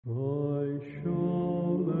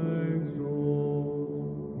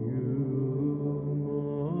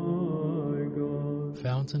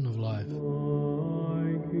fountain of life.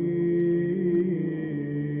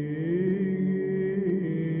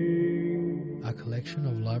 A collection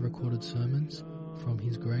of live recorded sermons from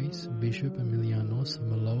His Grace Bishop Emilianos of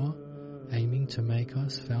Maloa, aiming to make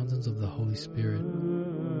us fountains of the Holy Spirit.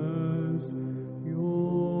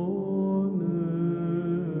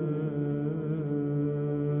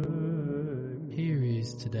 Here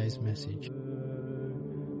is today's message.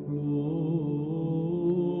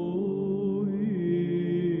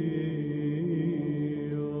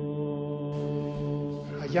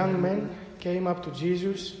 A young man came up to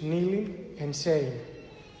Jesus, kneeling and saying,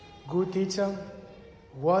 "Good teacher,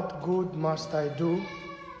 what good must I do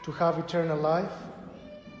to have eternal life?"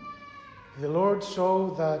 The Lord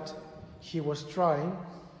saw that he was trying,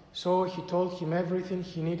 so he told him everything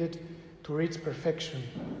he needed to reach perfection.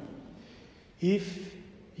 "If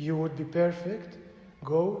you would be perfect,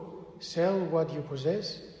 go, sell what you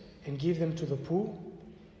possess and give them to the poor,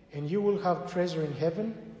 and you will have treasure in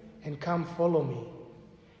heaven, and come follow me."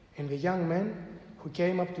 And the young man who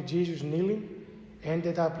came up to Jesus kneeling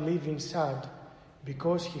ended up living sad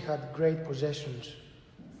because he had great possessions.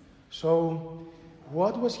 So,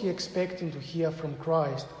 what was he expecting to hear from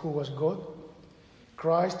Christ, who was God?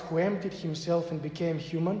 Christ who emptied himself and became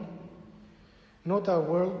human? Not a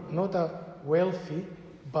wealthy,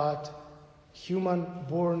 but human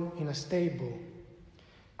born in a stable.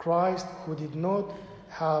 Christ who did not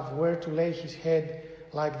have where to lay his head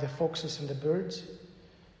like the foxes and the birds.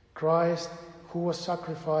 Christ who was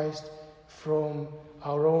sacrificed from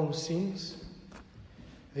our own sins.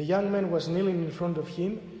 The young man was kneeling in front of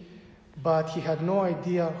him, but he had no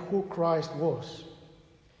idea who Christ was.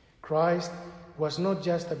 Christ was not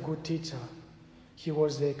just a good teacher, he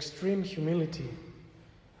was the extreme humility.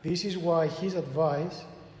 This is why his advice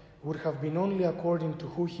would have been only according to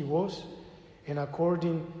who he was and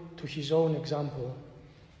according to his own example.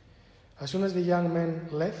 As soon as the young man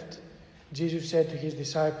left, Jesus said to his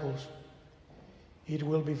disciples, "It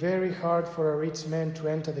will be very hard for a rich man to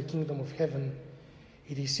enter the kingdom of heaven.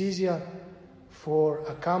 It is easier for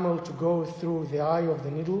a camel to go through the eye of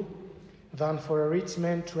the needle than for a rich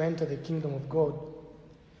man to enter the kingdom of God."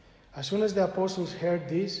 As soon as the apostles heard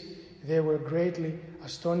this, they were greatly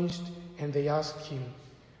astonished, and they asked him,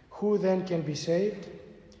 "Who then can be saved?"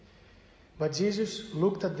 But Jesus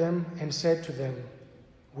looked at them and said to them,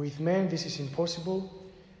 "With men this is impossible,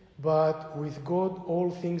 but with God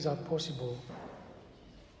all things are possible."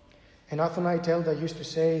 An Athonite elder used to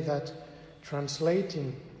say that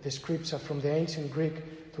translating the scripture from the ancient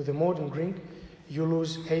Greek to the modern Greek, you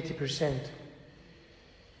lose 80%.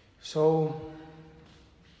 So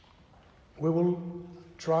we will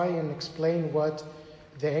try and explain what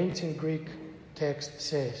the ancient Greek text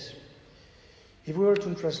says. If we were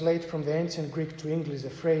to translate from the ancient Greek to English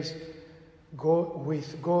the phrase,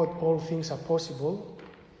 "With God all things are possible,"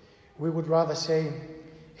 we would rather say,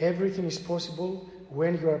 everything is possible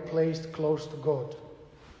when you are placed close to God.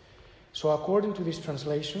 So according to this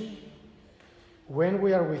translation, when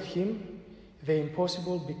we are with Him, the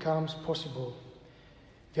impossible becomes possible.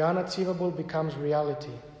 The unachievable becomes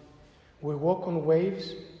reality. We walk on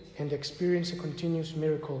waves and experience a continuous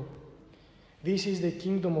miracle. This is the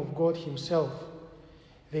kingdom of God Himself,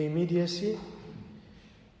 the immediacy,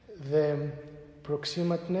 the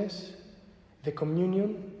proximateness, the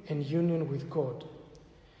communion and union with God.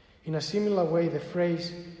 In a similar way, the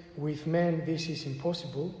phrase, "With men this is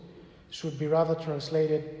impossible," should be rather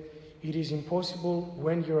translated, "It is impossible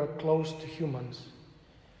when you are close to humans."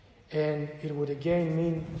 And it would again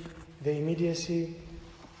mean the immediacy,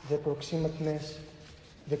 the proximateness,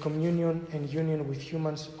 the communion and union with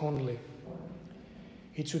humans only.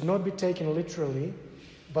 It should not be taken literally,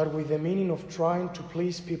 but with the meaning of trying to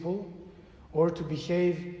please people or to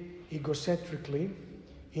behave egocentrically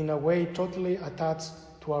in a way totally attached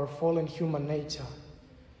to our fallen human nature.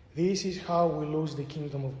 This is how we lose the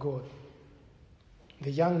kingdom of God.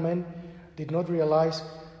 The young man did not realize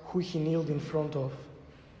who he kneeled in front of.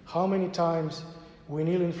 How many times we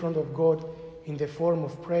kneel in front of God in the form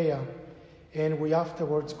of prayer and we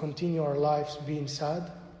afterwards continue our lives being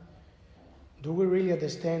sad? Do we really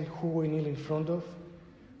understand who we kneel in front of?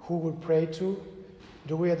 Who we pray to?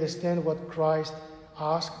 Do we understand what Christ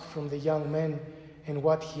asked from the young man and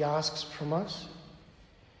what he asks from us?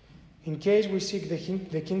 In case we seek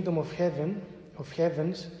the kingdom of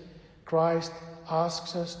heavens, Christ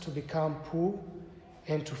asks us to become poor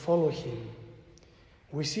and to follow him.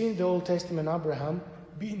 We see in the Old Testament Abraham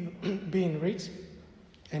being rich,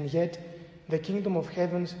 and yet the kingdom of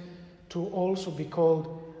heavens to also be called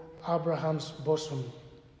Abraham's bosom.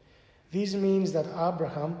 This means that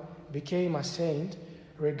Abraham became a saint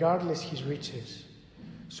regardless his riches.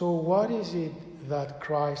 So what is it that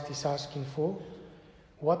Christ is asking for?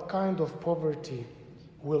 What kind of poverty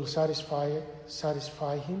will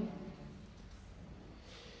satisfy him?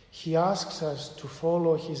 He asks us to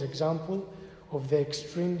follow his example of the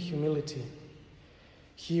extreme humility.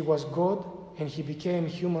 He was God and he became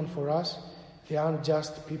human for us, the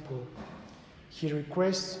unjust people. He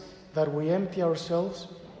requests that we empty ourselves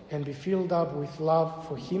and be filled up with love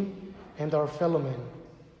for him and our fellow men.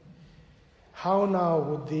 How now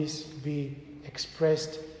would this be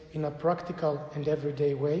expressed in a practical and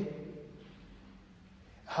everyday way?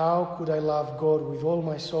 How could I love God with all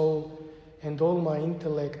my soul and all my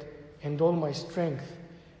intellect and all my strength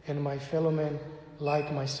and my fellow men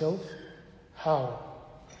like myself? How?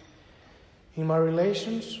 In my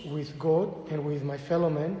relations with God and with my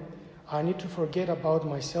fellow men, I need to forget about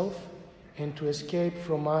myself and to escape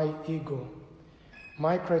from my ego.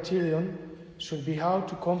 My criterion should be how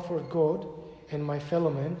to comfort God and my fellow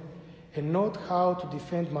men, and not how to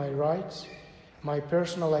defend my rights, my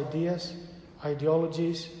personal ideas,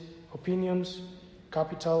 ideologies, opinions,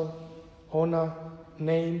 capital, honor,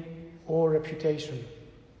 name, or reputation.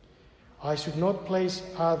 I should not place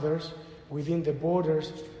others within the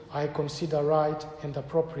borders I consider right and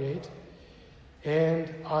appropriate,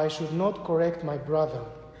 and I should not correct my brother.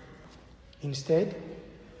 Instead,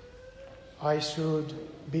 I should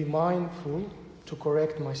be mindful to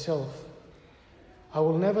correct myself. I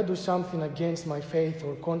will never do something against my faith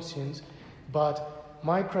or conscience, but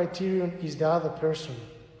my criterion is the other person,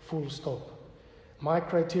 full stop. My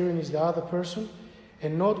criterion is the other person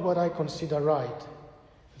and not what I consider right.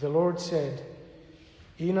 The Lord said,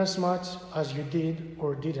 "Inasmuch as you did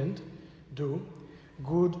or didn't do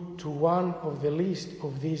good to one of the least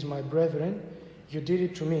of these my brethren, you did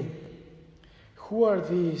it to me." Who are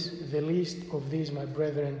these, the least of these my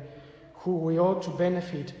brethren, who we ought to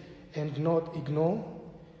benefit and not ignore?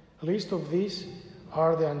 Least of these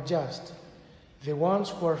are the unjust, the ones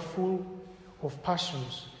who are full of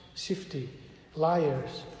passions, shifty,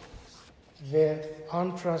 liars, the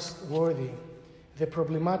untrustworthy, the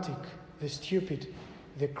problematic, the stupid,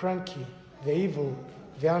 the cranky, the evil,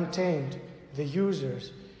 the untamed, the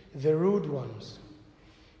users, the rude ones.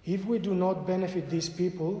 If we do not benefit these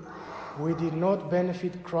people, we did not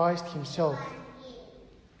benefit Christ himself.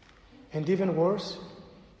 And even worse,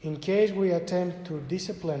 in case we attempt to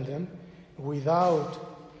discipline them without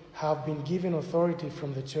have been given authority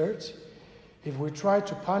from the church, if we try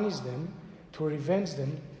to punish them, to revenge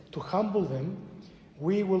them, to humble them,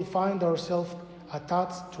 we will find ourselves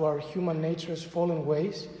attached to our human nature's fallen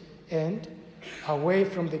ways and away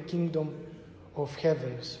from the kingdom of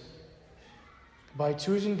heavens. By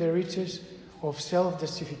choosing the riches of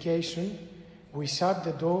self-justification, we shut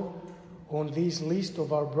the door on this list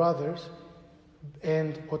of our brothers,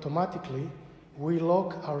 and automatically we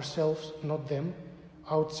lock ourselves, not them,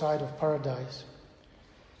 outside of paradise.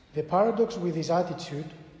 The paradox with this attitude,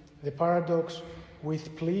 the paradox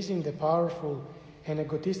with pleasing the powerful and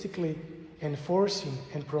egotistically enforcing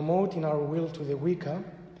and promoting our will to the weaker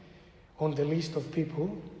on the list of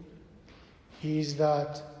people, is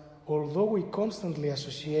that although we constantly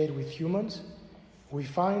associate with humans, we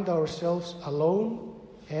find ourselves alone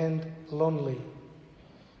and lonely.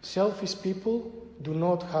 Selfish people do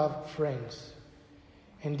not have friends.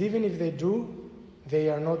 And even if they do, they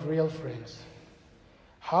are not real friends.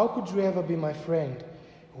 How could you ever be my friend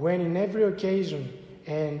when in every occasion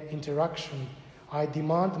and interaction I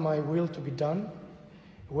demand my will to be done?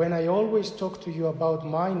 When I always talk to you about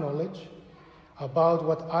my knowledge, about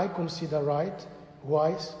what I consider right,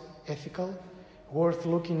 wise, ethical, worth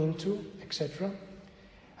looking into, etc.?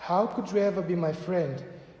 How could you ever be my friend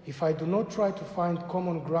if I do not try to find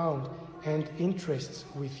common ground and interests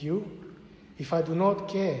with you, if I do not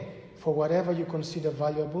care for whatever you consider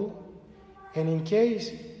valuable? And in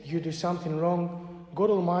case you do something wrong, God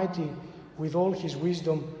Almighty, with all his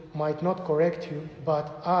wisdom, might not correct you,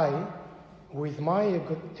 but I, with my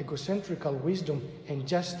egocentrical wisdom and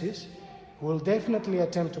justice, will definitely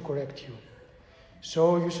attempt to correct you.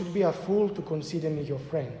 So you should be a fool to consider me your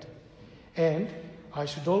friend. And I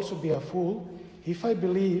should also be a fool if I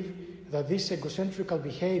believe that this egocentrical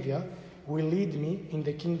behavior will lead me in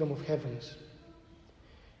the kingdom of heavens.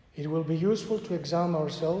 It will be useful to examine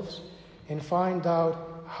ourselves and find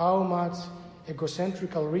out how much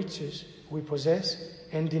egocentrical riches we possess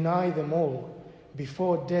and deny them all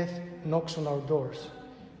before death knocks on our doors.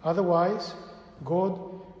 Otherwise, God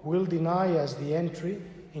will deny us the entry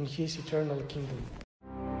in his eternal kingdom.